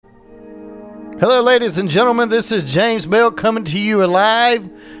Hello, ladies and gentlemen. This is James Bell coming to you live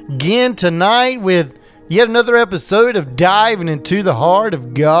again tonight with yet another episode of Diving into the Heart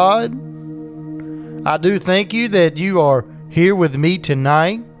of God. I do thank you that you are here with me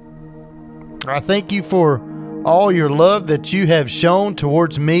tonight. I thank you for all your love that you have shown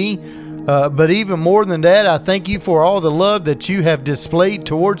towards me. But even more than that, I thank you for all the love that you have displayed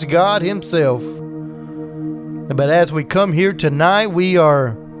towards God Himself. But as we come here tonight,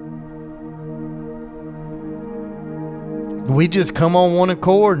 we just come on one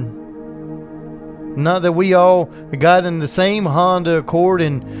accord. Not that we all got in the same Honda Accord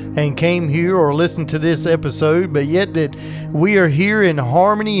and came here or listened to this episode, but yet that we are here in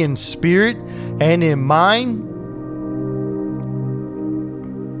harmony in spirit and in mind.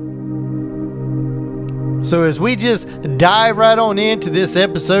 So as we just dive right on into this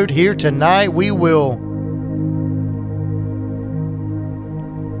episode here tonight, what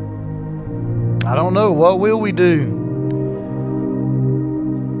will we do?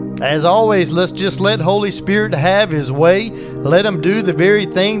 As always, let's just let Holy Spirit have His way. Let Him do the very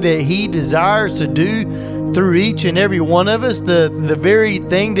thing that He desires to do through each and every one of us. The very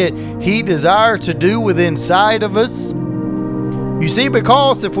thing that He desires to do within inside of us. You see,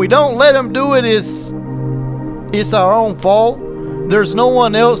 because if we don't let Him do it, it's our own fault. There's no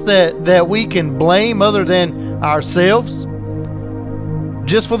one else that we can blame other than ourselves.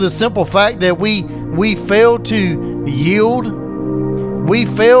 Just for the simple fact that we failed to yield. We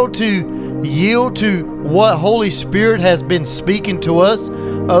failed to yield to what Holy Spirit has been speaking to us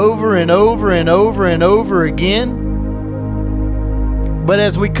over and over and over and over again. But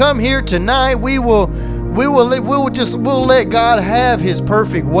as we come here tonight, we'll let God have His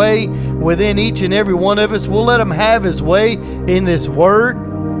perfect way within each and every one of us. We'll let Him have His way in this word.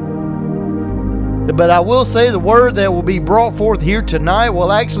 But I will say the word that will be brought forth here tonight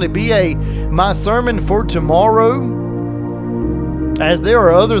will actually be my sermon for tomorrow. As there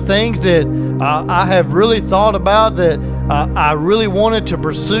are other things that I have really thought about that I really wanted to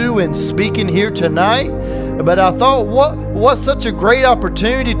pursue in speaking here tonight. But I thought, what such a great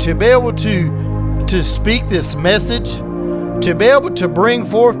opportunity to be able to speak this message, to be able to bring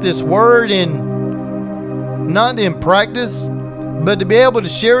forth this word not in practice, but to be able to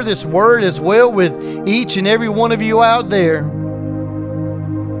share this word as well with each and every one of you out there.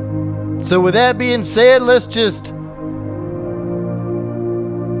 So with that being said, let's just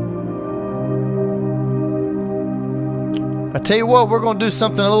I tell you what, we're going to do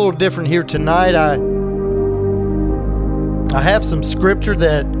something a little different here tonight. I have some scripture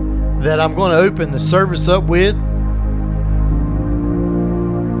that I'm going to open the service up with.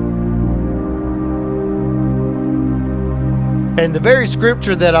 And the very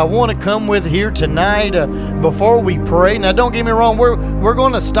scripture that I want to come with here tonight before we pray. Now, don't get me wrong, we're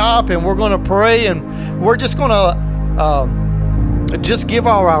going to stop and we're going to pray and we're just going to just give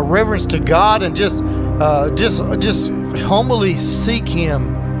our reverence to God and just humbly seek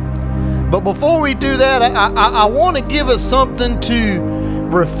Him. But before we do that, I want to give us something to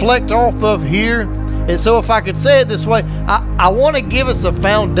reflect off of here. And so if I could say it this way, I want to give us a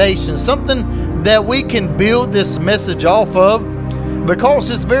foundation, something that we can build this message off of, because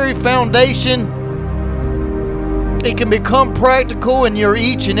this very foundation, it can become practical in your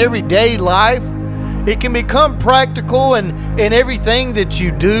each and every day life. It can become practical in everything that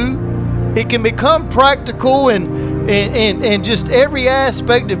you do. It can become practical in just every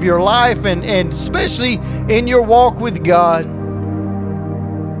aspect of your life and especially in your walk with God.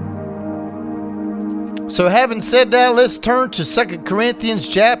 So having said that, let's turn to 2 Corinthians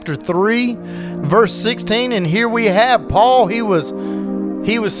chapter 3, verse 16. And here we have Paul. He was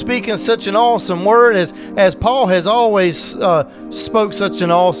speaking such an awesome word as Paul has always spoke such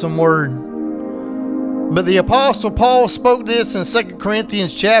an awesome word. But the Apostle Paul spoke this in 2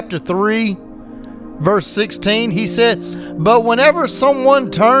 Corinthians chapter 3, verse 16. He said, "But whenever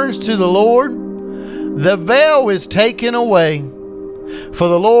someone turns to the Lord, the veil is taken away. For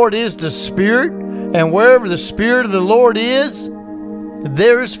the Lord is the Spirit, and wherever the Spirit of the Lord is,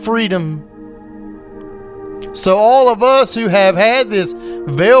 there is freedom." So all of us who have had this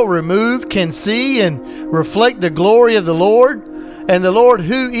veil removed can see and reflect the glory of the Lord. And the Lord,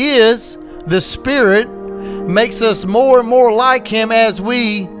 who is the Spirit, makes us more and more like Him as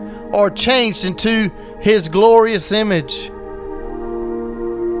we are changed into His glorious image.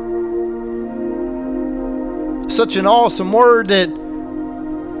 Such an awesome word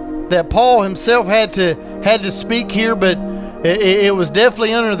that Paul himself had to speak here, but it was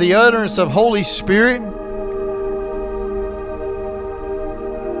definitely under the utterance of Holy Spirit.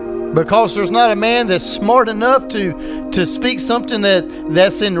 Because there's not a man that's smart enough to speak something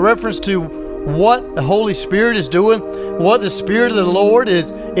that's in reference to what the Holy Spirit is doing, what the Spirit of the Lord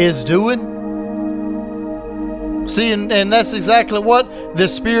is doing. See, and that's exactly what the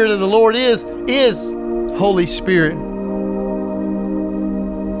Spirit of the Lord is Holy Spirit.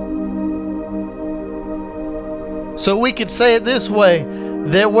 So we could say it this way,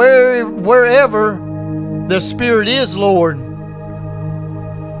 that wherever the Spirit is, Lord,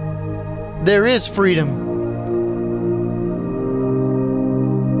 there is freedom.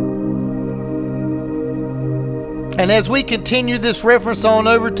 And as we continue this reference on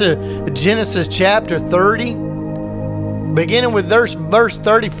over to Genesis chapter 30, beginning with verse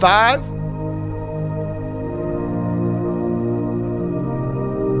 35.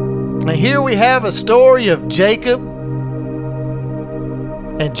 And here we have a story of Jacob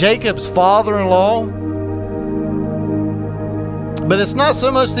and Jacob's father-in-law. But it's not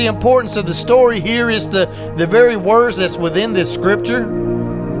so much the importance of the story here as the very words that's within this scripture.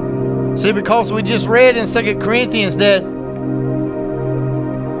 See, because we just read in 2 Corinthians that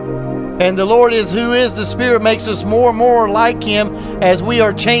and the Lord is who is the Spirit makes us more and more like Him as we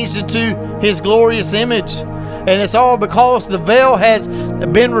are changed into His glorious image. And it's all because the veil has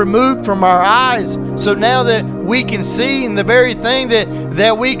been removed from our eyes. So now that we can see, and the very thing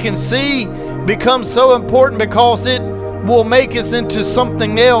that we can see becomes so important because it will make us into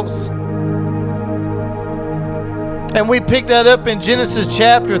something else. And we pick that up in Genesis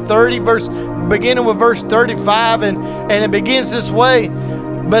chapter 30, beginning with verse 35, and it begins this way.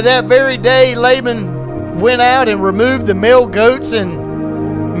 But that very day Laban went out and removed the male goats and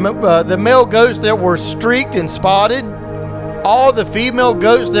the male goats that were streaked and spotted, all the female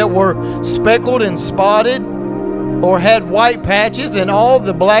goats that were speckled and spotted or had white patches, and all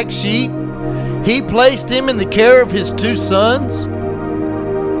the black sheep. He placed them in the care of his 2 sons,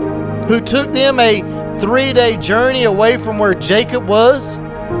 who took them a 3-day journey away from where Jacob was.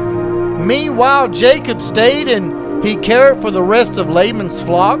 Meanwhile, Jacob stayed and he cared for the rest of Laban's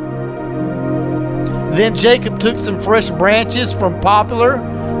flock. Then Jacob took some fresh branches from poplar,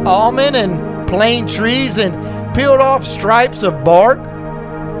 almond, and plane trees and peeled off stripes of bark,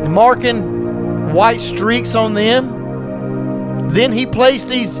 marking white streaks on them. Then he placed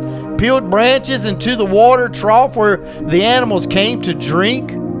these peeled branches into the water trough where the animals came to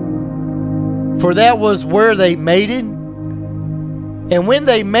drink, for that was where they mated. And when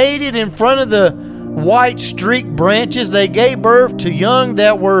they mated in front of the white streaked branches, they gave birth to young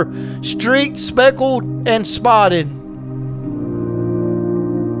that were streaked, speckled, and spotted.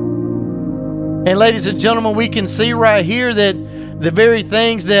 And ladies and gentlemen, we can see right here that the very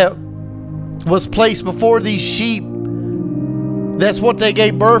things that was placed before these sheep, that's what they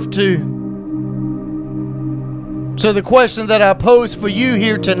gave birth to. So the question that I pose for you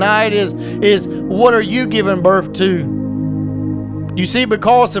here tonight is what are you giving birth to? You see,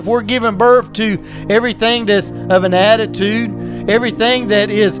 because if we're giving birth to everything that's of an attitude, everything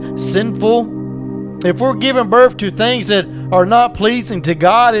that is sinful, if we're giving birth to things that are not pleasing to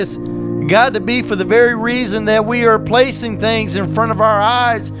God, it's got to be for the very reason that we are placing things in front of our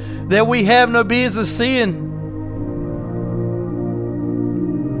eyes that we have no business seeing.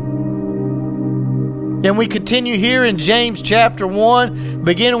 And we continue here in James chapter 1,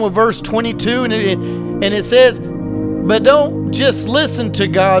 beginning with verse 22, and it says, "But don't just listen to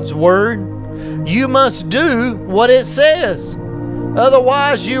God's word. You must do what it says.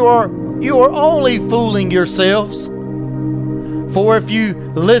 Otherwise, you are only fooling yourselves. For if you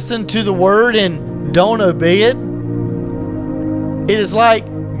listen to the word and don't obey it, it is like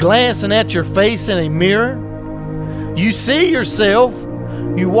glancing at your face in a mirror. You see yourself,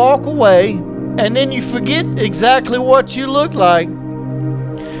 you walk away, and then you forget exactly what you look like.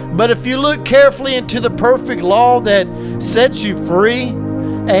 But if you look carefully into the perfect law that sets you free,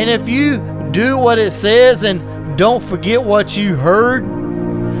 and if you do what it says and don't forget what you heard,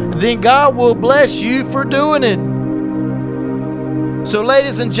 then God will bless you for doing it." So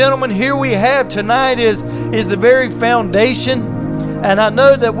ladies and gentlemen, here we have tonight is the very foundation. And I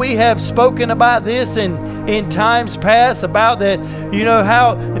know that we have spoken about this in times past, about that, you know,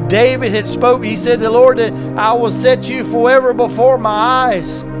 how David had spoke. He said, "The Lord, that I will set you forever before my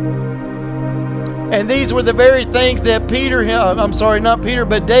eyes." And these were the very things that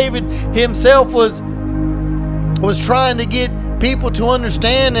David himself was trying to get people to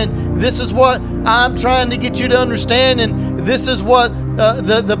understand. And this is what I'm trying to get you to understand. And this is what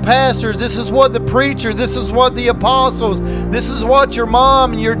the pastors, this is what the preacher, this is what the apostles, this is what your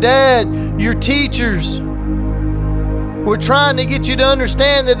mom and your dad, your teachers, we're trying to get you to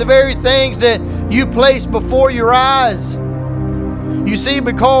understand, that the very things that you place before your eyes. You see,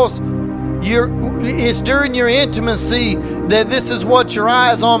 because it's during your intimacy that this is what your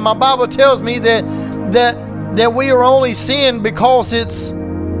eye is on. My Bible tells me that we are only sin because it's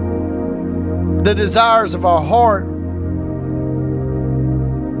the desires of our heart.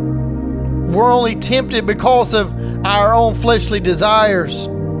 We're only tempted because of our own fleshly desires.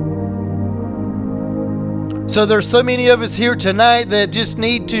 So there's so many of us here tonight that just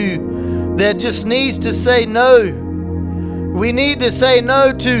needs to say no. We need to say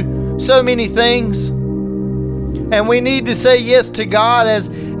no to so many things. And we need to say yes to God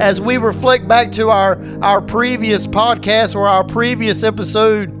as we reflect back to our previous podcast or our previous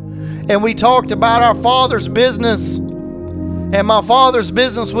episode. And we talked about our Father's business. And my Father's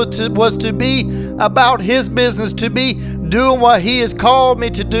business was to be about His business, to be doing what He has called me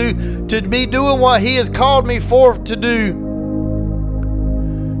to do, to be doing what He has called me forth to do.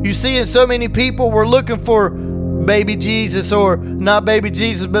 You see, and so many people were looking for baby Jesus, or not baby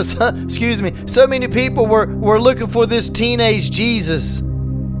Jesus, but excuse me, so many people were looking for this teenage Jesus.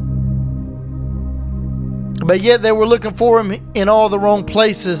 But yet they were looking for Him in all the wrong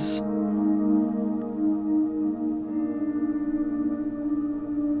places.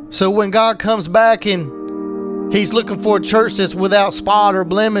 So when God comes back and He's looking for a church that's without spot or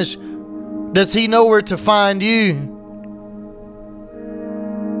blemish, does He know where to find you?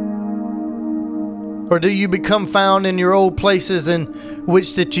 Or do you become found in your old places in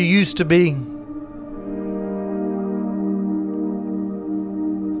which that you used to be?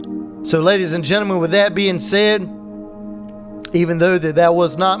 So ladies and gentlemen, with that being said, even though that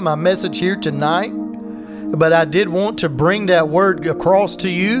was not my message here tonight, but I did want to bring that word across to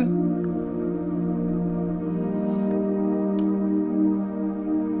you.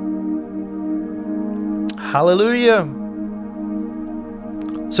 Hallelujah.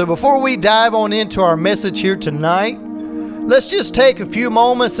 So before we dive on into our message here tonight, let's just take a few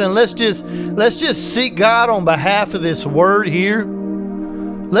moments and let's just seek God on behalf of this word here.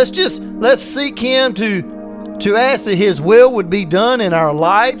 Let's seek Him to ask that His will would be done in our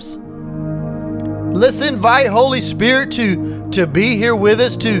lives. Let's invite Holy Spirit to be here with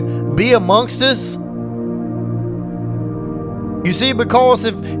us, to be amongst us. You see, because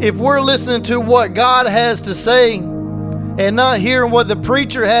if we're listening to what God has to say and not hearing what the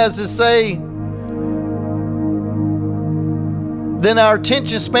preacher has to say, then our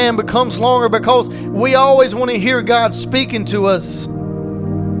attention span becomes longer, because we always want to hear God speaking to us.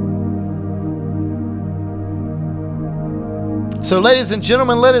 So ladies and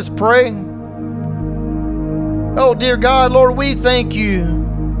gentlemen, let us pray. Oh, dear God, Lord, we thank You.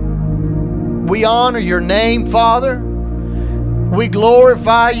 We honor Your name, Father. We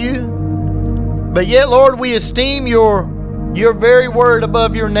glorify You. But yet, Lord, we esteem Your very word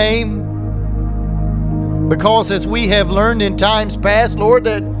above Your name. Because as we have learned in times past, Lord,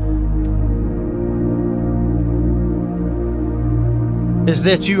 that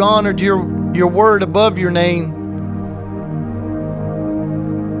You honored Your word above Your name.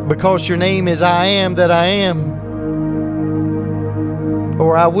 Because Your name is I am that I am.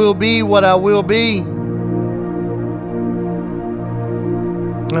 Or I will be what I will be.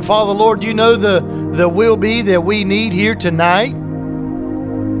 And Father, Lord, You know the will be that we need here tonight.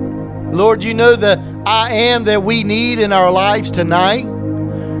 Lord, You know the I am that we need in our lives tonight.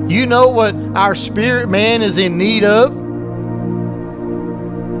 You know what our spirit man is in need of.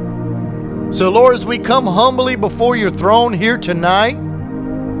 So Lord, as we come humbly before Your throne here tonight,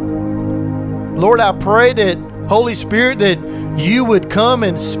 Lord, I pray that, Holy Spirit, that You would come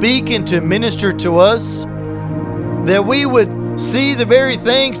and speak and to minister to us, that we would see the very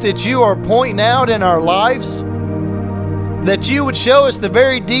things that You are pointing out in our lives, that You would show us the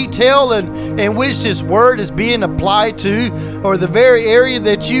very detail in which this word is being applied to, or the very area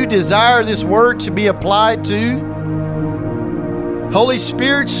that You desire this word to be applied to. Holy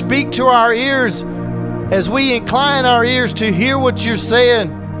Spirit, speak to our ears as we incline our ears to hear what You're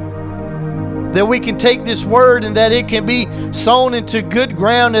saying, that we can take this word and that it can be sown into good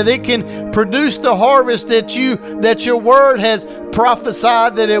ground, that it can produce the harvest that Your word has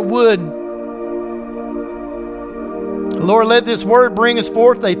prophesied that it would. Lord, let this word bring us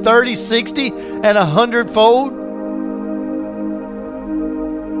forth a 30, 60, and 100-fold.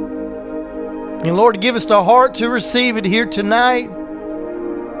 And Lord, give us the heart to receive it here tonight.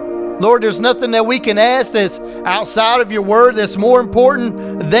 Lord, there's nothing that we can ask that's outside of Your word that's more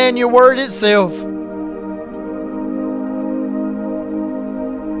important than Your word itself.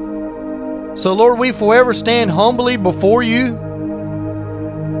 So Lord, we forever stand humbly before You.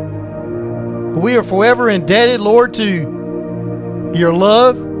 We are forever indebted, Lord, to Your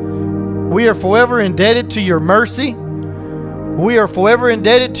love. We are forever indebted to Your mercy. We are forever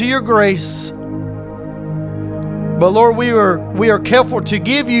indebted to your grace. But Lord, we are careful to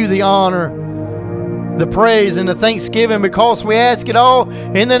give you the honor, the praise, and the thanksgiving, because we ask it all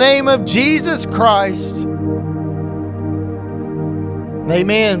in the name of Jesus Christ.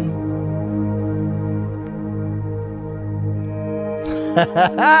 Amen.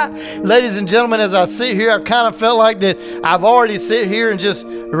 Ladies and gentlemen, as I sit here, I kind of felt like that I've already sit here and just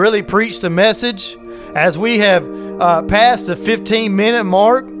really preached a message, as we have passed the 15-minute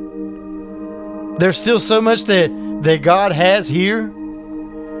mark. There's still so much that God has here.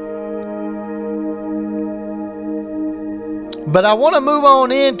 But I want to move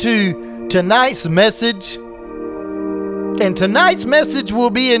on into tonight's message. And tonight's message will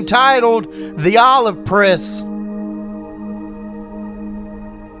be entitled The Olive Press.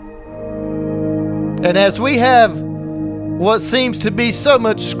 And as we have what seems to be so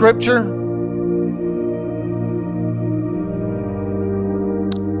much scripture,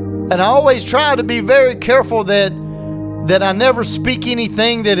 and I always try to be very careful that I never speak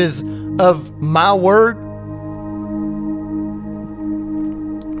anything that is of my word,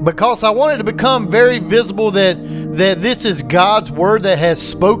 because I want it to become very visible that this is God's word that has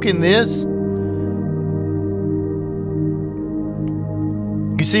spoken this.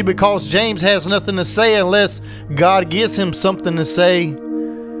 You see, because James has nothing to say unless God gives him something to say.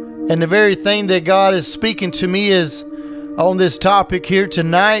 And the very thing that God is speaking to me is on this topic here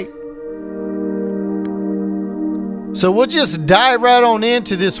tonight. So we'll just dive right on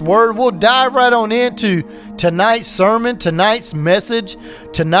into this word. We'll dive right on into tonight's sermon, tonight's message,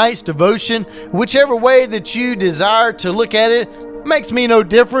 tonight's devotion. Whichever way that you desire to look at it, makes me no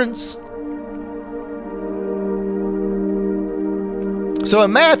difference. So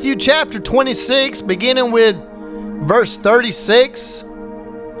in Matthew chapter 26, beginning with verse 36,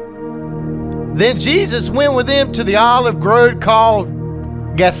 then Jesus went with them to the olive grove called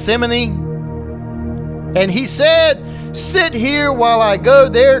Gethsemane, and he said, "Sit here while I go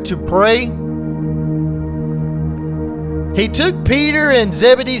there to pray." He took Peter and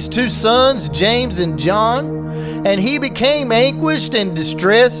Zebedee's two sons, James and John, and he became anguished and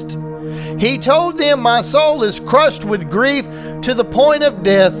distressed. He told them, "My soul is crushed with grief to the point of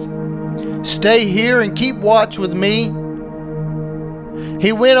death. Stay here and keep watch with me."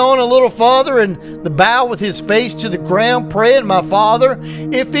 He went on a little farther and bowed with his face to the ground, praying, "My Father,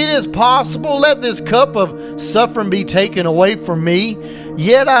 if it is possible, let this cup of suffering be taken away from me.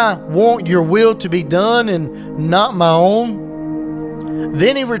 Yet I want your will to be done and not my own."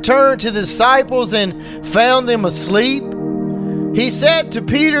 Then he returned to the disciples and found them asleep. He said to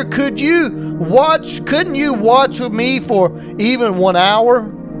Peter, couldn't you watch with me for even 1 hour?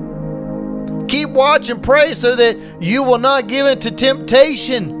 Keep watch and pray so that you will not give in to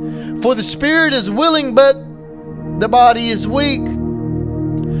temptation. For the spirit is willing, but the body is weak.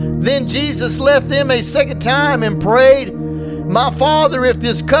 Then Jesus left them a second time and prayed, "My Father, if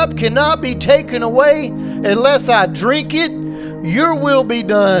this cup cannot be taken away unless I drink it, your will be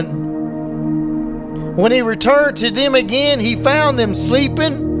done." When he returned to them again, he found them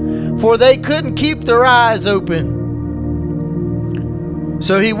sleeping, for they couldn't keep their eyes open.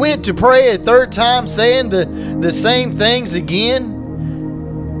 So he went to pray a third time, saying the same things again.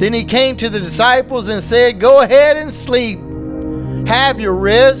 Then he came to the disciples and said, "Go ahead and sleep. Have your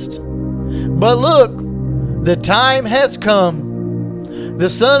rest. But look, the time has come. The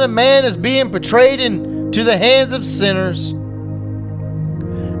Son of Man is being betrayed into the hands of sinners."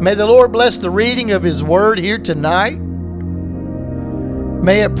 May the Lord bless the reading of his word here tonight.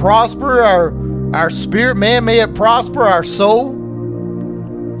 May it prosper our spirit, man. May it prosper our soul.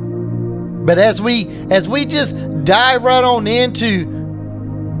 But as we just dive right on into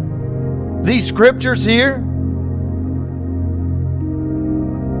these scriptures here,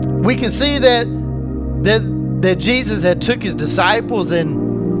 we can see that Jesus had took his disciples and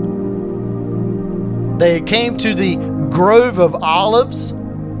they came to the Grove of Olives.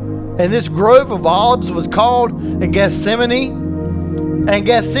 And this Grove of Olives was called Gethsemane. And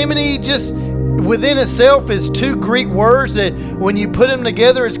Gethsemane just within itself is two Greek words that when you put them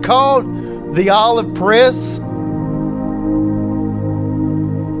together, it's called the olive press.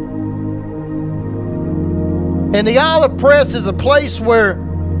 And the olive press is a place where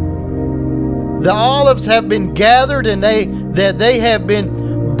the olives have been gathered and they have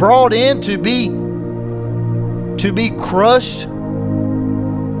been brought in to be crushed.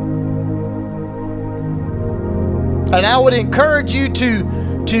 And I would encourage you to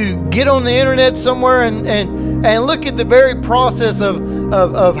get on the internet somewhere and look at the very process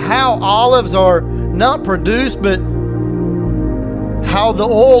of how olives are not produced, but how the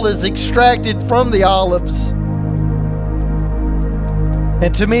oil is extracted from the olives.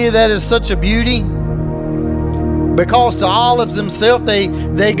 And to me, that is such a beauty, because the olives themselves,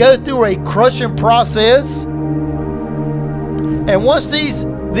 they go through a crushing process. And once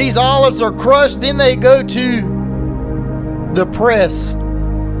these olives are crushed, then they go to the press.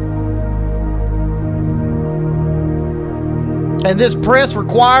 And this press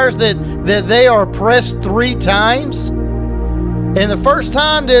requires that they are pressed 3 times. And the first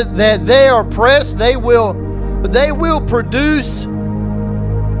time that they are pressed, they will produce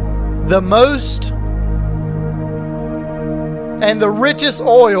the most and the richest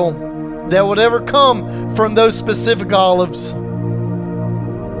oil that would ever come from those specific olives.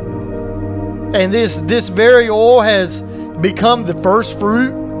 And this very oil has become the first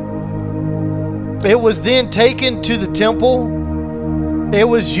fruit. It was then taken to the temple. It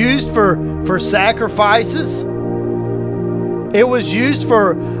was used for sacrifices. It was used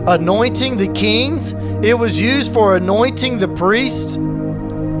for anointing the kings. It was used for anointing the priest.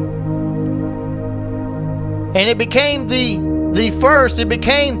 And it became the first. It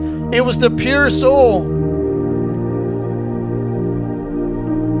was the purest oil.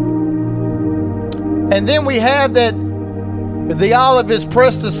 And then we have that the olive is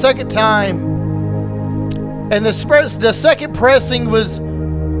pressed a second time. And the second pressing was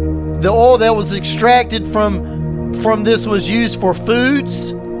the oil that was extracted from this was used for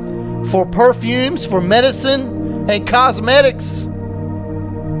foods, for perfumes, for medicine, and cosmetics.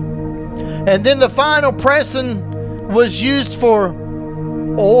 And then the final pressing was used for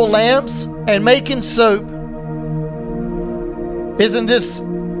oil lamps and making soap. Isn't this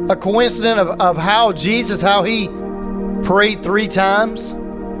a coincidence of how he prayed 3 times?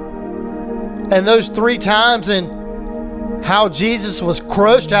 And those 3 times, and how Jesus was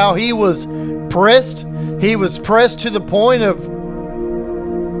crushed, how he was pressed. He was pressed to the point of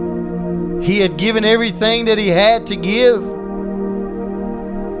he had given everything that he had to give.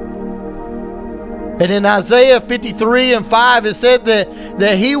 And in Isaiah 53:5, it said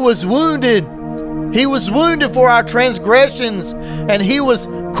that he was wounded. He was wounded for our transgressions, and he was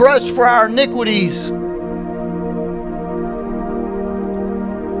crushed for our iniquities.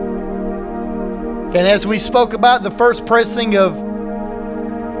 And as we spoke about, the first pressing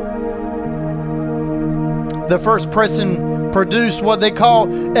produced what they call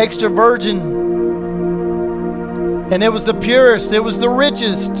extra virgin. And it was the purest, it was the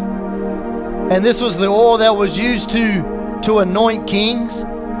richest. And this was the oil that was used to anoint kings.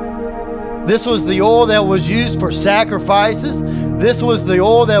 This was the oil that was used for sacrifices. This was the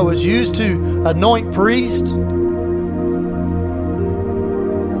oil that was used to anoint priests.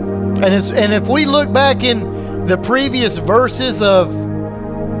 And if we look back in the previous verses of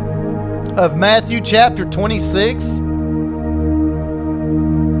Matthew chapter 26,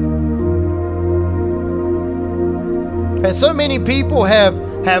 and so many people have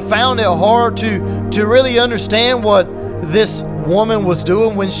found it hard to really understand what this woman was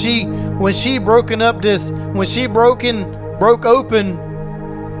doing when she broke open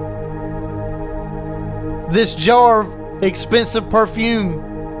this jar of expensive perfume.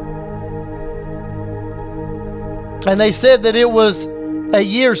 And they said that it was a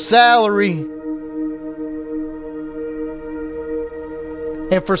year's salary.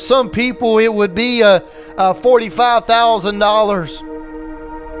 And for some people, it would be a $45,000.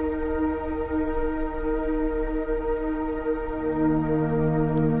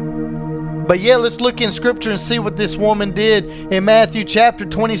 But yeah, let's look in Scripture and see what this woman did in Matthew chapter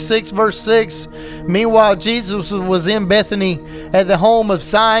 26, verse 6. Meanwhile, Jesus was in Bethany at the home of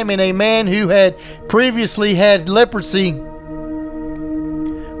Simon, a man who had previously had leprosy.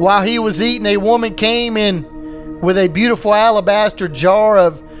 While he was eating, a woman came in with a beautiful alabaster jar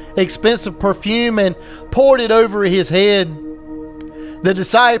of expensive perfume and poured it over his head. The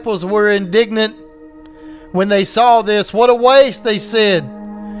disciples were indignant when they saw this. "What a waste," they said.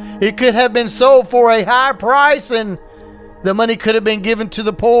 "It could have been sold for a high price and the money could have been given to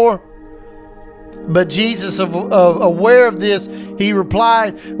the poor." But Jesus, aware of this, he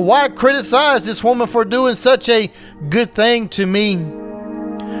replied, "Why criticize this woman for doing such a good thing to me?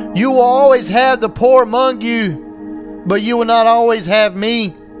 You will always have the poor among you, but you will not always have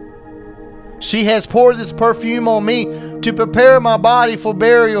me. She has poured this perfume on me to prepare my body for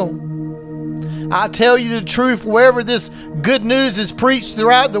burial. I tell you the truth, wherever this good news is preached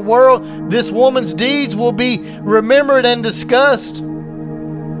throughout the world, this woman's deeds will be remembered and discussed."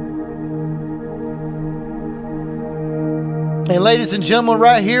 And ladies and gentlemen,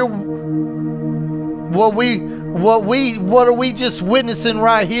 right here, what are we just witnessing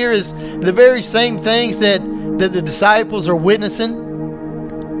right here is the very same things that the disciples are witnessing.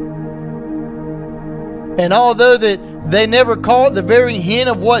 And although They never caught the very hint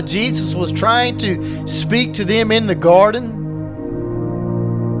of what Jesus was trying to speak to them in the garden.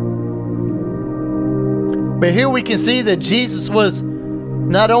 But here we can see that Jesus was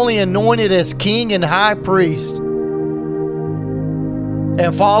not only anointed as king and high priest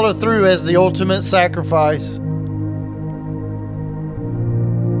and followed through as the ultimate sacrifice.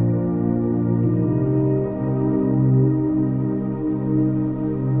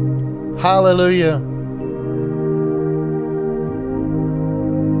 Hallelujah.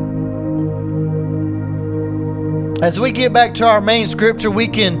 As we get back to our main scripture, we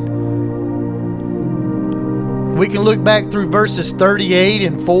can look back through verses 38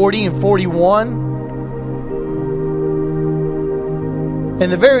 and 40 and 41.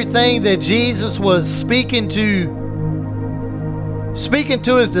 And the very thing that Jesus was speaking to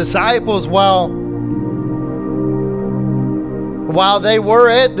his disciples while they were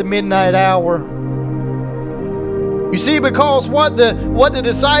at the midnight hour. You see, because what the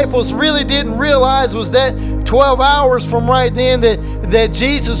disciples really didn't realize was that 12 hours from right then that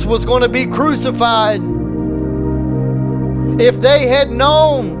Jesus was going to be crucified. If they had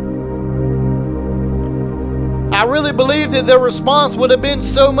known, I really believe that their response would have been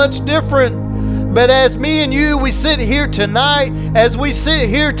so much different. But as me and you, we sit here tonight, as we sit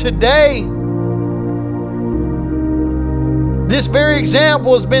here today, this very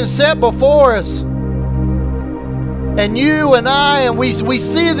example has been set before us. And you and I, and we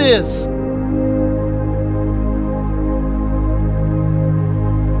see this.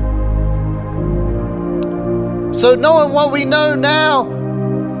 So knowing what we know now,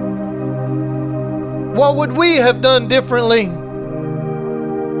 what would we have done differently?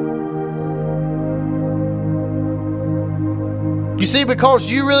 You see, because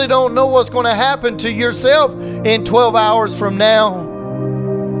you really don't know what's going to happen to yourself in 12 hours from now.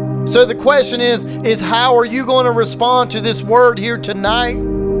 So the question is how are you going to respond to this word here tonight?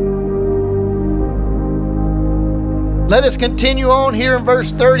 Let us continue on here in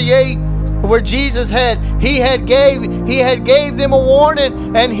verse 38, where Jesus gave them a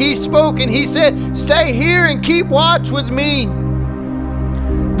warning, and he spoke and he said, "Stay here and keep watch with me."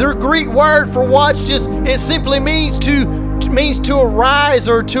 Their Greek word for watch it simply means to arise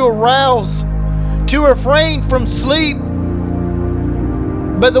or to arouse, to refrain from sleep.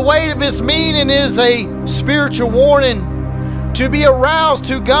 But the weight of its meaning is a spiritual warning, to be aroused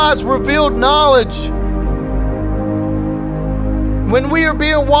to God's revealed knowledge. When we are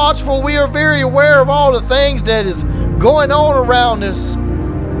being watchful, we are very aware of all the things that is going on around us.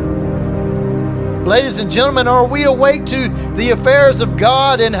 Ladies and gentlemen, are we awake to the affairs of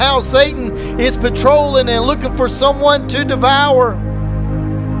God and how Satan is patrolling and looking for someone to devour?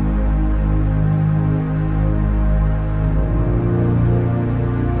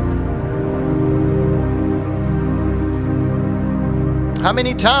 How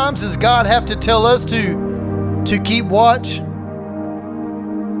many times does God have to tell us to keep watch?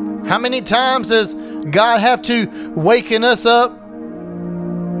 How many times does God have to waken us up?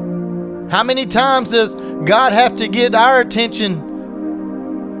 How many times does God have to get our attention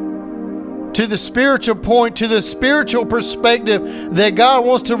to the spiritual point, to the spiritual perspective that God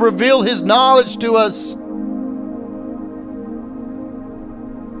wants to reveal His knowledge to us?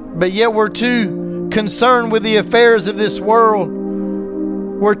 But yet we're too concerned with the affairs of this world.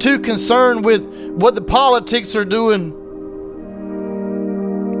 We're too concerned with what the politics are doing.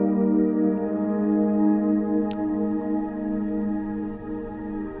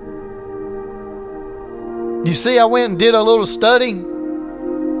 You see, I went and did a little study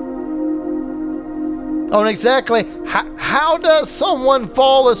on exactly how does someone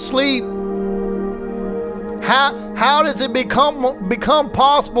fall asleep? How does it become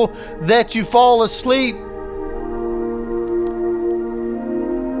possible that you fall asleep?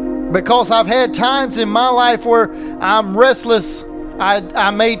 Because I've had times in my life where I'm restless. I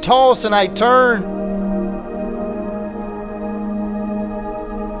may toss and I turn.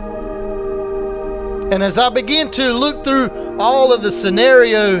 And as I began to look through all of the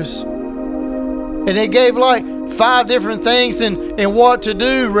scenarios, and it gave like 5 different things in what to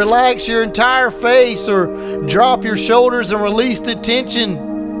do. Relax your entire face, or drop your shoulders and release the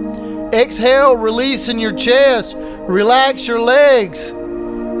tension. Exhale, releasing your chest. Relax your legs.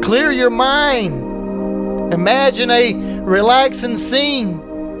 Clear your mind. Imagine a relaxing scene.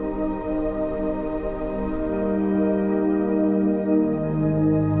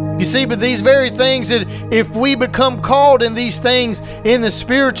 You see, but these very things, that if we become caught in these things in the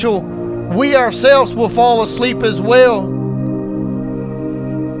spiritual, we ourselves will fall asleep as well.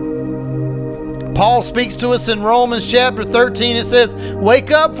 Paul speaks to us in Romans chapter 13. It says,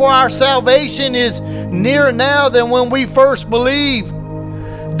 "Wake up, for our salvation is nearer now than when we first believed."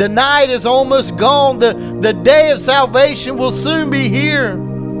 The night is almost gone. The day of salvation will soon be here.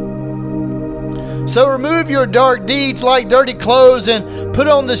 So remove your dark deeds like dirty clothes and put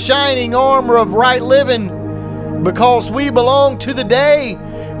on the shining armor of right living. Because we belong to the day,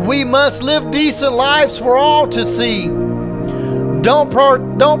 we must live decent lives for all to see. Don't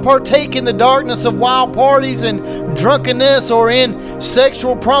partake in the darkness of wild parties and drunkenness, or in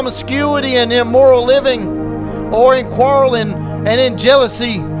sexual promiscuity and immoral living, or in quarreling and in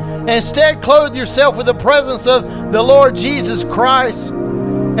jealousy. Instead, clothe yourself with the presence of the Lord Jesus Christ.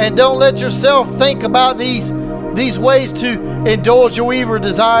 And don't let yourself think about these ways to indulge your evil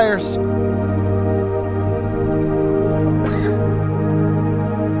desires.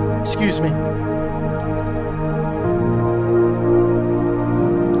 Excuse me.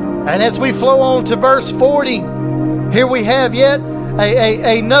 And as we flow on to verse 40, here we have yet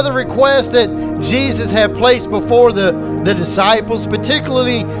another request that Jesus had placed before the disciples,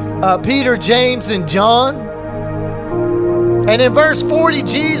 particularly Peter, James, and John. And in verse 40,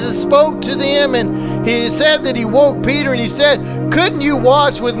 Jesus spoke to them, and he said that he woke Peter, and he said, "Couldn't you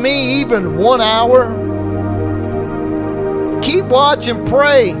watch with me even 1 hour? Keep watch and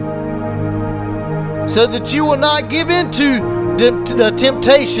pray, so that you will not give in to the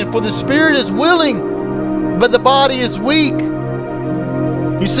temptation, for the spirit is willing, but the body is weak."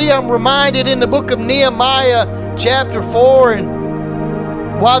 You see, I'm reminded in the book of Nehemiah chapter 4, and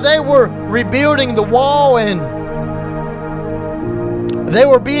while they were rebuilding the wall and they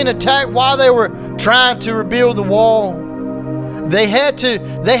were being attacked while they were trying to rebuild the wall, they had to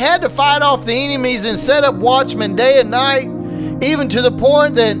fight off the enemies and set up watchmen day and night, even to the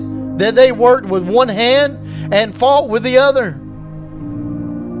point that they worked with one hand and fought with the other.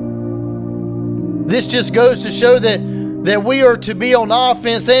 This just goes to show that we are to be on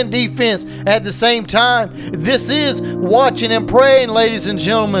offense and defense at the same time. This is watching and praying, ladies and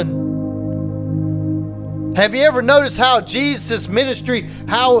gentlemen. Have you ever noticed how Jesus' ministry,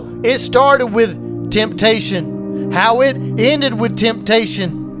 how it started with temptation, how it ended with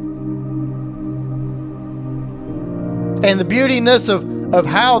temptation? And the beautiness of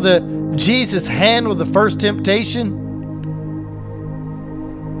how Jesus handled the first temptation?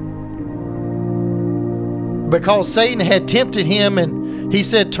 Because Satan had tempted him, and he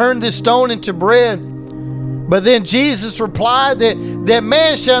said, "Turn this stone into bread." But then Jesus replied that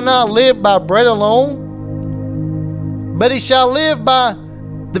man shall not live by bread alone, but he shall live by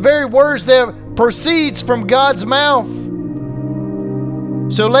the very words that proceeds from God's mouth.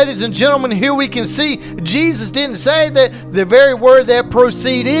 So, ladies and gentlemen, here we can see Jesus didn't say that the very word that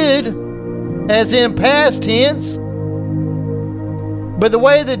proceeded, as in past tense, but the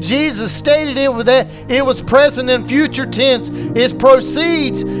way that Jesus stated it was that it was present and future tense. It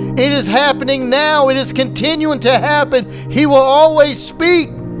proceeds. It is happening now. It is continuing to happen. He will always speak.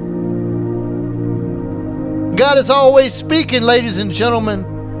 God is always speaking, ladies and gentlemen.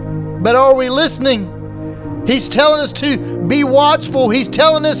 But are we listening? He's telling us to be watchful. He's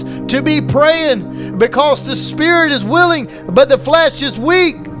telling us to be praying, because the spirit is willing, but the flesh is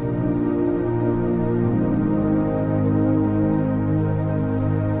weak.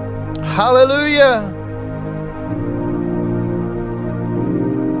 Hallelujah.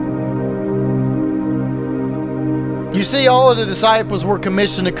 You see, all of the disciples were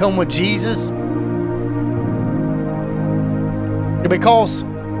commissioned to come with Jesus because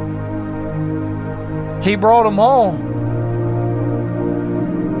he brought them all.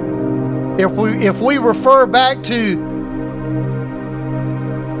 If we refer back to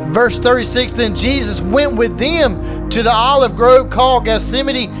verse 36, then Jesus went with them to the olive grove called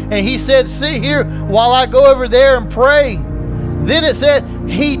Gethsemane, and he said, "Sit here while I go over there and pray." Then it said,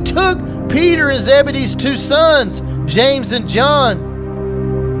 he took Peter and Zebedee's two sons, James and John.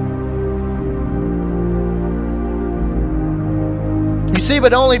 You see,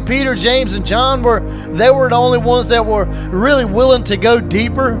 but only Peter, James, and John were the only ones that were really willing to go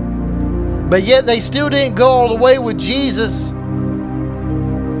deeper. But yet they still didn't go all the way with Jesus.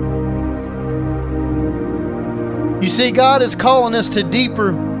 You see, God is calling us to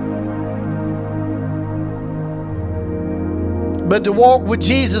deeper. But to walk with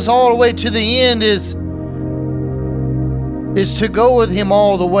Jesus all the way to the end is to go with him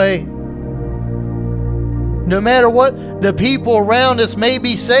all the way. No matter what the people around us may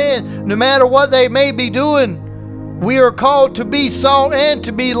be saying, no matter what they may be doing, we are called to be salt and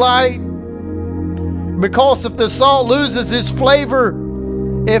to be light. Because if the salt loses its flavor,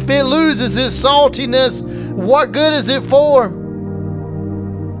 if it loses its saltiness, what good is it for?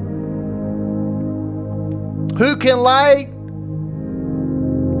 Who can light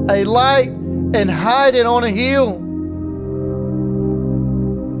a light and hide it on a hill?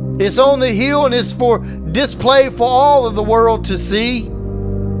 It's on the hill and it's for display for all of the world to see.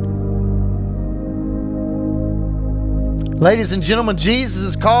 Ladies and gentlemen, Jesus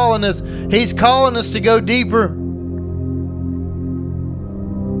is calling us. He's calling us to go deeper.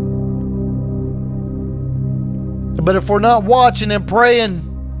 But if we're not watching and praying,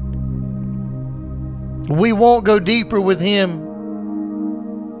 we won't go deeper with Him.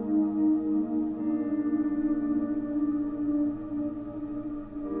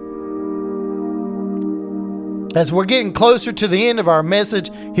 As we're getting closer to the end of our message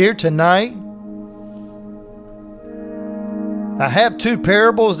here tonight, I have two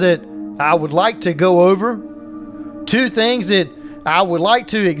parables that I would like to go over. Two things that I would like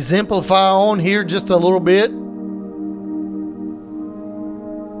to exemplify on here just a little bit.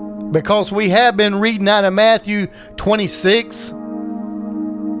 Because we have been reading out of Matthew 26.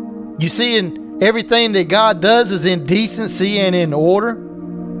 You see, in everything that God does is in decency and in order.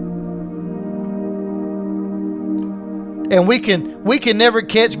 And we can never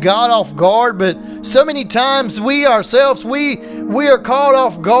catch God off guard, but so many times we ourselves, we are caught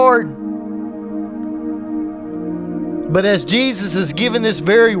off guard. But as Jesus is giving this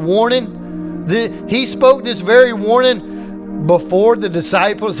very warning, He spoke this very warning before the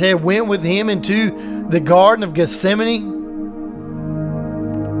disciples had went with Him into the Garden of Gethsemane.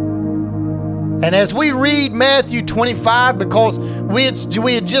 And as we read Matthew 25, because we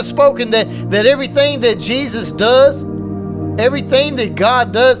had just spoken that everything that Jesus does, everything that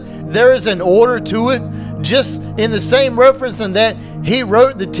God does, there is an order to it. Just in the same reference in that He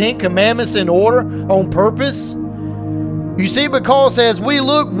wrote the 10 Commandments in order on purpose. You see, because as we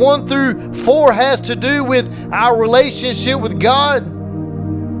look, 1 through 4 has to do with our relationship with God.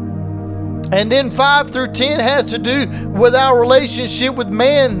 And then 5 through 10 has to do with our relationship with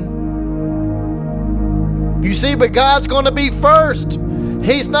man. You see, but God's going to be first.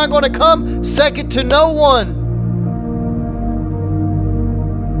 He's not going to come second to no one.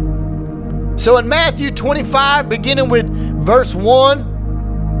 So in Matthew 25, beginning with verse 1,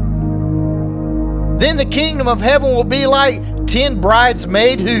 then the kingdom of heaven will be like 10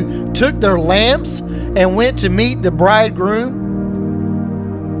 bridesmaids who took their lamps and went to meet the bridegroom.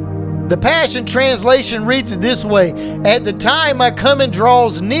 The Passion Translation reads it this way: at the time my coming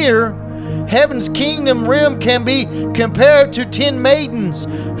draws near, heaven's kingdom realm can be compared to 10 maidens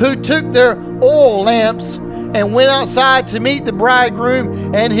who took their oil lamps and went outside to meet the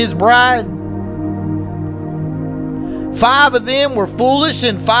bridegroom and his bride. 5 of them were foolish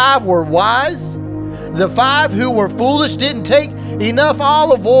and 5 were wise. The 5 who were foolish didn't take enough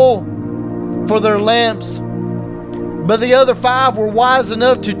olive oil for their lamps, but the other 5 were wise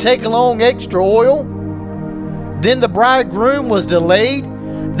enough to take along extra oil. Then the bridegroom was delayed.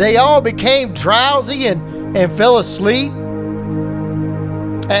 They all became drowsy and fell asleep.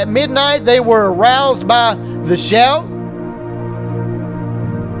 At midnight they were aroused by the shout.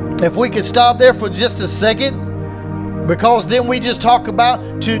 If we could stop there for just a second, because then we just talk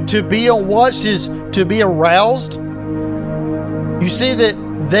about to be on watch is to be aroused. You see that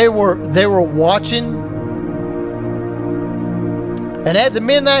they were watching. And at the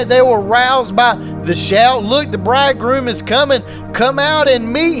midnight they were roused by the shout, look, the bridegroom is coming, come out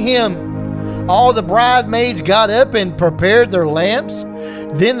and meet him. All the bridesmaids got up and prepared their lamps.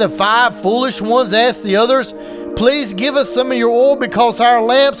 Then the 5 foolish ones asked the others, please give us some of your oil because our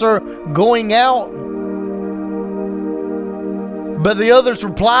lamps are going out. But the others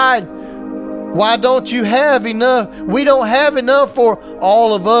replied, why don't you have enough? We don't have enough for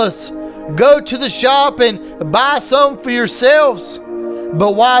all of us. Go to the shop and buy some for yourselves.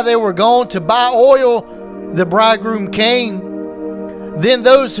 But while they were gone to buy oil, the bridegroom came. Then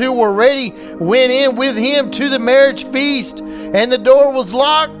those who were ready went in with him to the marriage feast, and the door was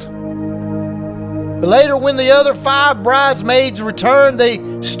locked. Later, when the other 5 bridesmaids returned,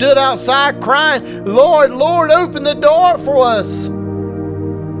 they stood outside crying, Lord, Lord, open the door for us.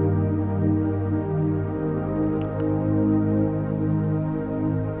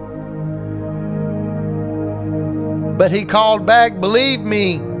 But he called back, believe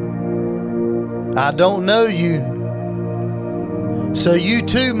me, I don't know you. So you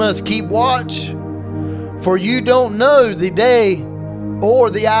too must keep watch, for you don't know the day or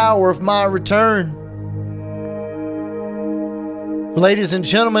the hour of my return. Ladies and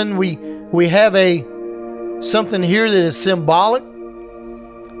gentlemen, we have something here that is symbolic.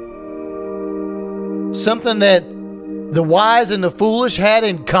 Something that the wise and the foolish had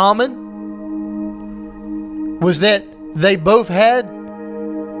in common was that they both had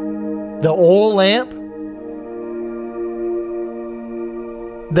the oil lamp.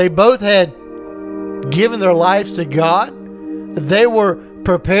 They both had given their lives to God. They were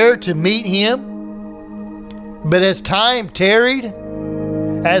prepared to meet Him. But as time tarried,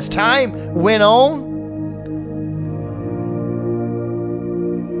 as time went on,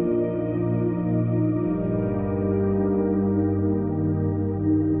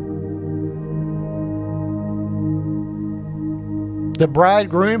 the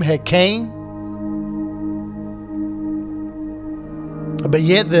bridegroom had came, but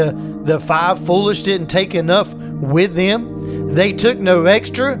yet the five foolish didn't take enough with them. They took no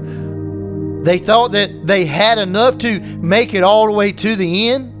extra. They thought that they had enough to make it all the way to the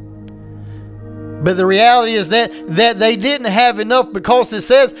end. But the reality is that they didn't have enough, because it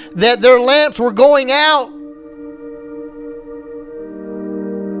says that their lamps were going out.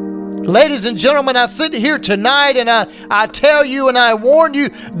 Ladies and gentlemen, I sit here tonight and I tell you and I warn you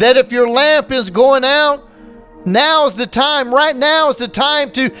that if your lamp is going out, now is the time. Right now is the time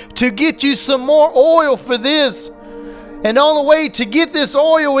to get you some more oil for this. And the only way to get this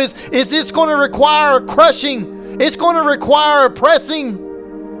oil is it's going to require a crushing. It's going to require a pressing.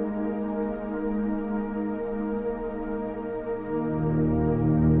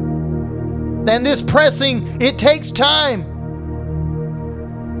 And this pressing, it takes time.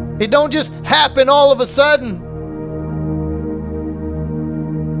 It don't just happen all of a sudden.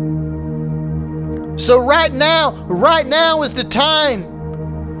 So right now is the time.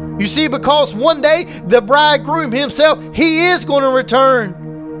 You see, because one day the bridegroom himself, he is going to return.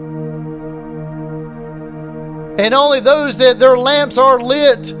 And only those that their lamps are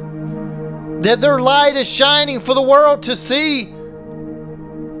lit, that their light is shining for the world to see,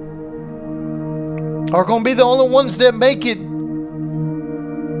 are going to be the only ones that make it.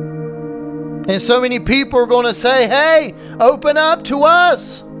 And so many people are going to say, hey, open up to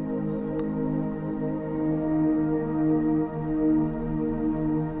us.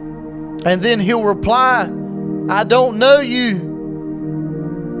 And then he'll reply, I don't know you.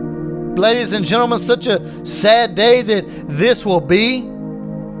 Ladies and gentlemen, such a sad day that this will be.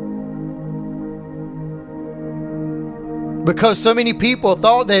 Because so many people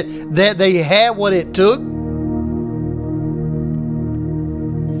thought that they had what it took.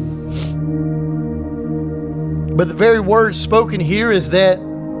 But the very word spoken here is that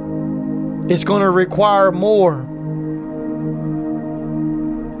it's going to require more.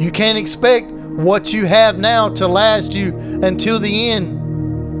 You can't expect what you have now to last you until the end.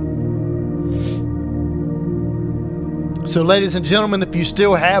 So, ladies and gentlemen, if you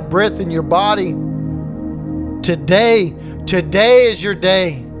still have breath in your body, today is your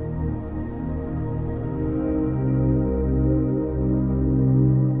day.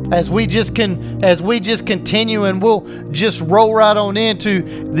 As we just continue, and we'll just roll right on into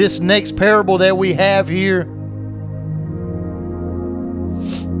this next parable that we have here.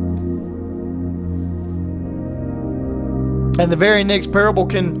 And the very next parable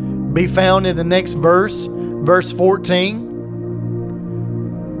can be found in the next verse 14.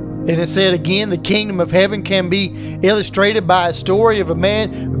 And it said again, the kingdom of heaven can be illustrated by a story of a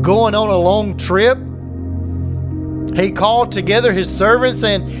man going on a long trip. He called together his servants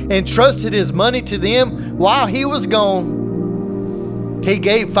and entrusted his money to them while he was gone. He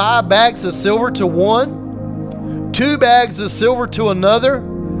gave 5 bags of silver to one, 2 bags of silver to another,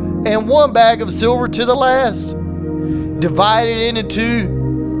 and 1 bag of silver to the last. Divided it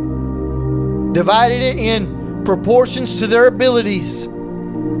in proportions to their abilities.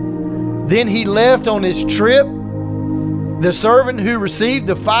 Then he left on his trip. The servant who received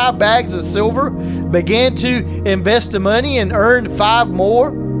the 5 bags of silver began to invest the money and earned 5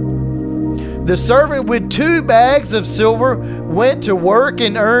 more. The servant with 2 bags of silver went to work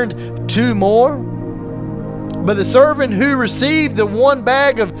and earned 2 more. But the servant who received the 1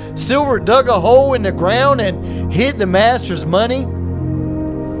 bag of silver dug a hole in the ground and hid the master's money.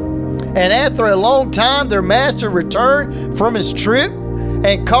 And after a long time, their master returned from his trip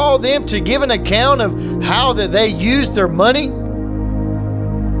and called them to give an account of how that they used their money.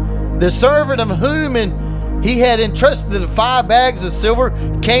 The servant of whom he had entrusted the 5 bags of silver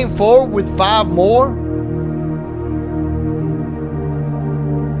came forward with 5 more.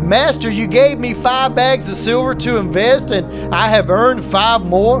 Master, you gave me 5 bags of silver to invest, and I have earned 5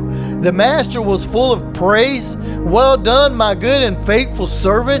 more. The master was full of praise. Well done, my good and faithful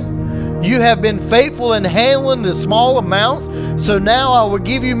servant. You have been faithful in handling the small amounts, so now I will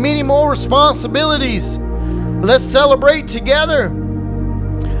give you many more responsibilities. Let's celebrate together.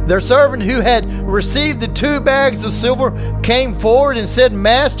 Their servant who had received the 2 bags of silver came forward and said,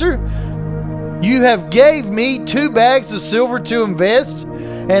 Master, you have gave me 2 bags of silver to invest,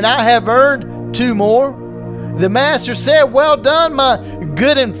 and I have earned 2 more. The master said, "Well done, my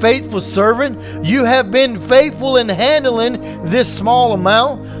good and faithful servant. You have been faithful in handling this small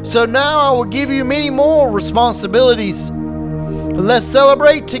amount, so now I will give you many more responsibilities. Let's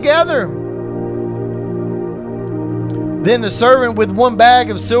celebrate together." Then the servant with one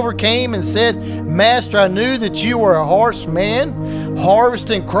bag of silver came and said, "Master, I knew that you were a harsh man,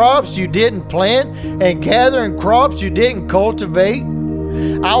 harvesting crops you didn't plant and gathering crops you didn't cultivate.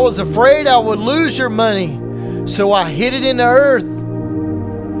 I was afraid I would lose your money, so I hid it in the earth.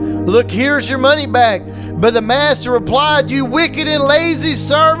 Look, here's your money back." But the master replied, "You wicked and lazy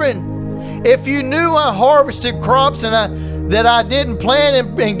servant. If you knew I harvested crops that I didn't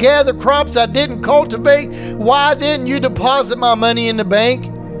plant and gather crops I didn't cultivate, why didn't you deposit my money in the bank?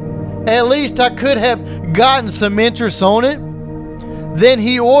 At least I could have gotten some interest on it." Then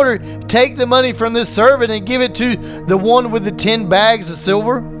he ordered, "Take the money from this servant and give it to the one with the 10 bags of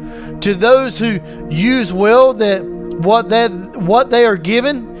silver. To those who use well what they are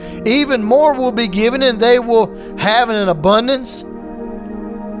given, even more will be given, and they will have an abundance.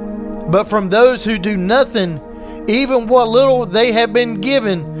 But from those who do nothing, even what little they have been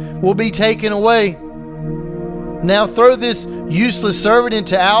given will be taken away. Now throw this useless servant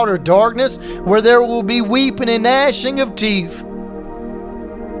into outer darkness, where there will be weeping and gnashing of teeth."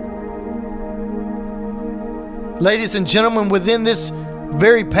 Ladies and gentlemen, within this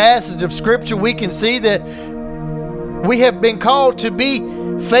very passage of Scripture, we can see that we have been called to be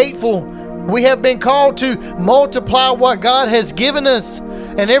faithful. We have been called to multiply what God has given us.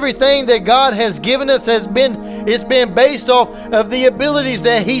 And everything that God has given us has been based off of the abilities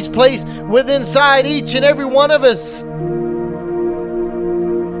that He's placed within inside each and every one of us.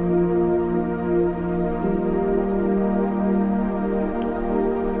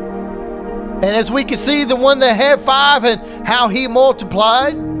 And as we can see, the one that had 5 and how he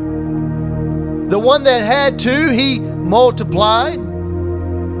multiplied. The one that had 2, he multiplied.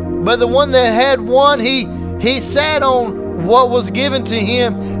 But the one that had 1, he sat on what was given to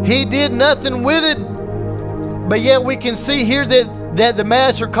him. He did nothing with it. But yet we can see here that the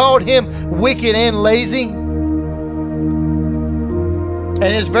master called him wicked and lazy. And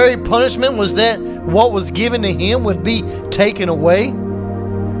his very punishment was that what was given to him would be taken away.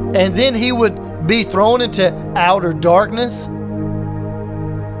 And then he would be thrown into outer darkness.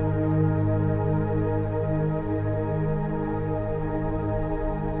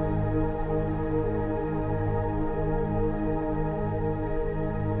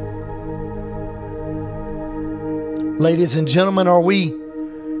 Ladies and gentlemen, are we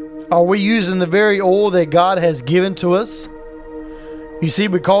using the very oil that God has given to us? You see,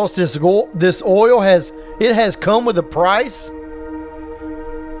 because this oil has come with a price.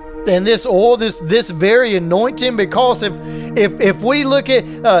 And this oil, this very anointing, because if we look at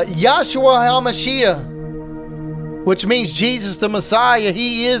Yahshua HaMashiach, which means Jesus the Messiah,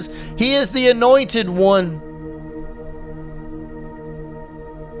 he is the anointed one.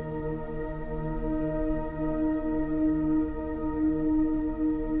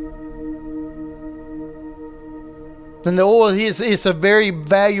 And the oil is a very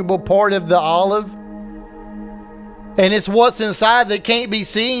valuable part of the olive. And it's what's inside that can't be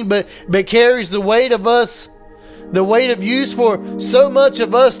seen, but carries the weight of us, the weight of use for so much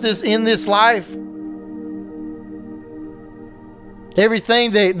of us that's in this life.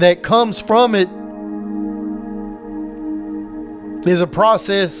 Everything that comes from it is a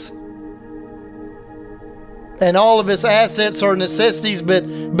process. And all of its assets are necessities, but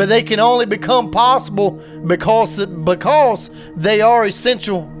they can only become possible because they are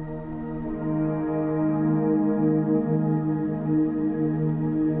essential.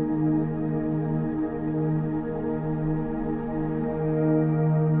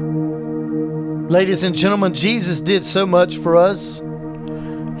 Ladies and gentlemen, Jesus did so much for us.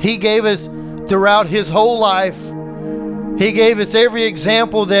 He gave us throughout His whole life. He gave us every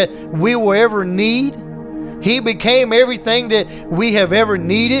example that we will ever need. He became everything that we have ever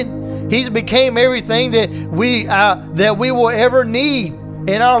needed. He became everything that we will ever need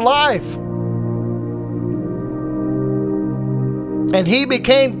in our life. And He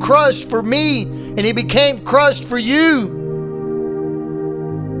became crushed for me, and He became crushed for you.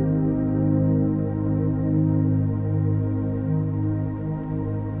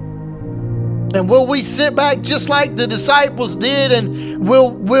 And will we sit back just like the disciples did, and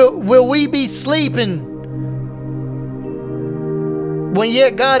will we be sleeping when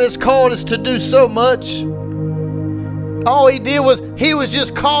yet God has called us to do so much? All He did was He was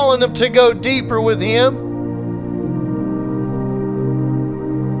just calling them to go deeper with Him.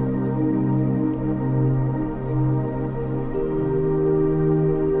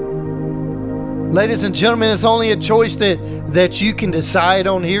 Ladies and gentlemen, it's only a choice that you can decide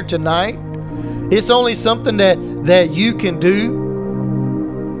on here tonight. It's only something that you can do.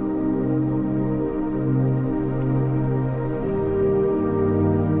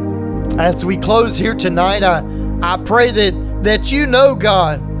 As we close here tonight, I pray that you know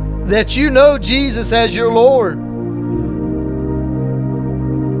God, that you know Jesus as your Lord.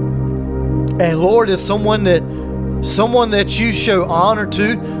 And Lord is someone that you show honor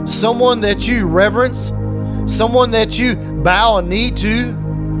to, someone that you reverence, someone that you bow a knee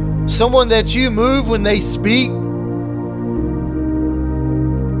to, someone that you move when they speak.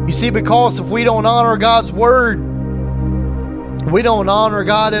 You see, because if we don't honor God's word, we don't honor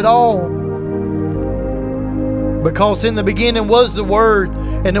God at all. Because in the beginning was the Word,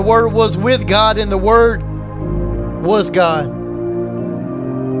 and the Word was with God, and the Word was God.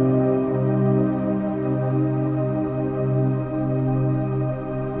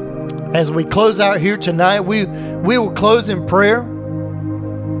 As we close out here tonight, we will close in prayer.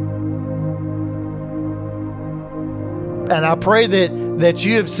 And I pray that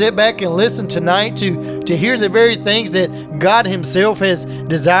you have sit back and listened tonight to hear the very things that God Himself has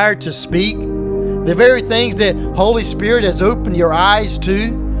desired to speak. The very things that Holy Spirit has opened your eyes to.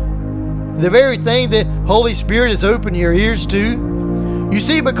 The very thing that Holy Spirit has opened your ears to. You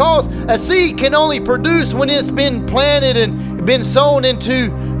see, because a seed can only produce when it's been planted and been sown into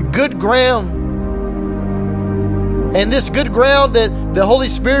good ground. And this good ground that the Holy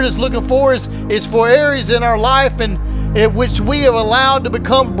Spirit is looking for is for areas in our life and which we have allowed to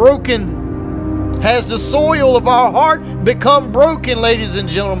become broken. Has the soil of our heart become broken, ladies and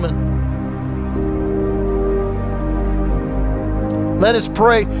gentlemen? Let us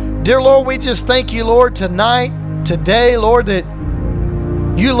pray. Dear Lord, we just thank you, Lord, today, Lord, that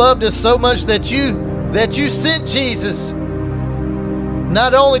you loved us so much that you sent Jesus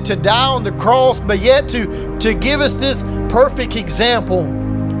not only to die on the cross, but yet to give us this perfect example.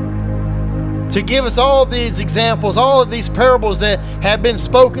 To give us all these examples, all of these parables that have been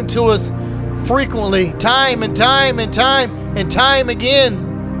spoken to us frequently, time and time and time and time again.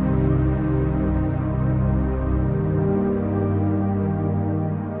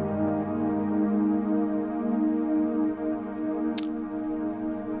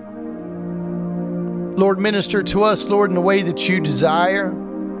 Lord, minister to us, Lord, in the way that you desire.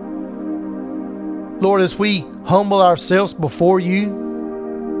 Lord, as we humble ourselves before you,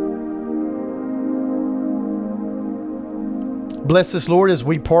 bless us, Lord, as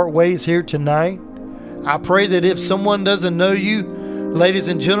we part ways here tonight. I pray that if someone doesn't know you, ladies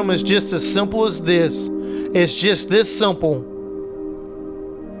and gentlemen, it's just as simple as this. It's just this simple.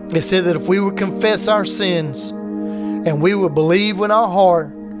 It said that if we would confess our sins and we would believe in our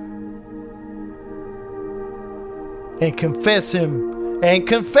heart and confess Him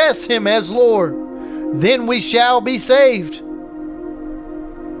as Lord, then we shall be saved.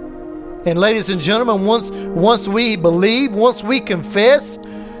 And ladies and gentlemen, once we believe, once we confess,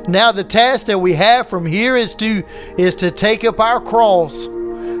 now the task that we have from here is to take up our cross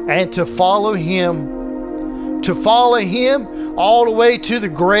and to follow Him. To follow Him all the way to the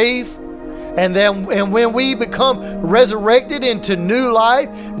grave. And when we become resurrected into new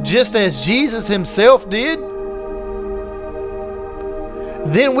life, just as Jesus Himself did,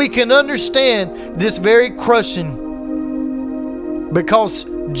 then we can understand this very crushing, because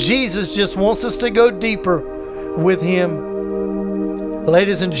Jesus just wants us to go deeper with Him.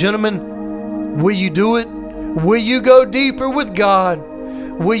 Ladies and gentlemen, will you do it? Will you go deeper with God?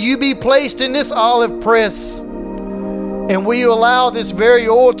 Will you be placed in this olive press? And will you allow this very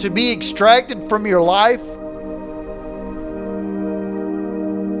oil to be extracted from your life?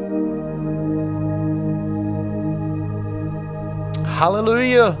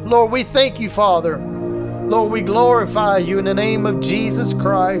 Hallelujah. Lord, we thank you, Father. Lord, we glorify you in the name of Jesus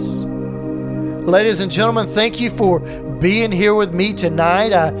Christ. Ladies and gentlemen, thank you for being here with me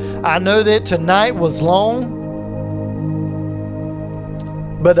tonight. I know that tonight was long,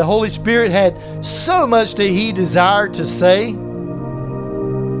 but the Holy Spirit had so much that He desired to say.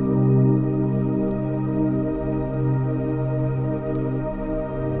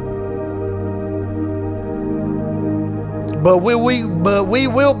 But we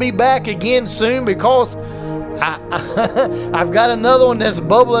will be back again soon, because I've got another one that's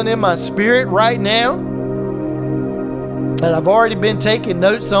bubbling in my spirit right now that I've already been taking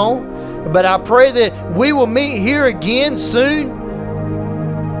notes on. But I pray that we will meet here again soon.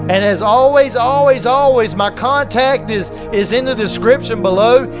 And as always, my contact is in the description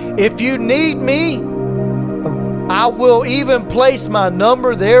below. If you need me, I will even place my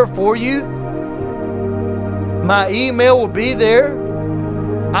number there for you. My email will be there.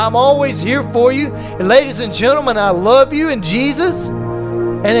 I'm always here for you. And ladies and gentlemen, I love you in Jesus.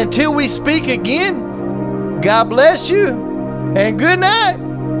 And until we speak again, God bless you and good night.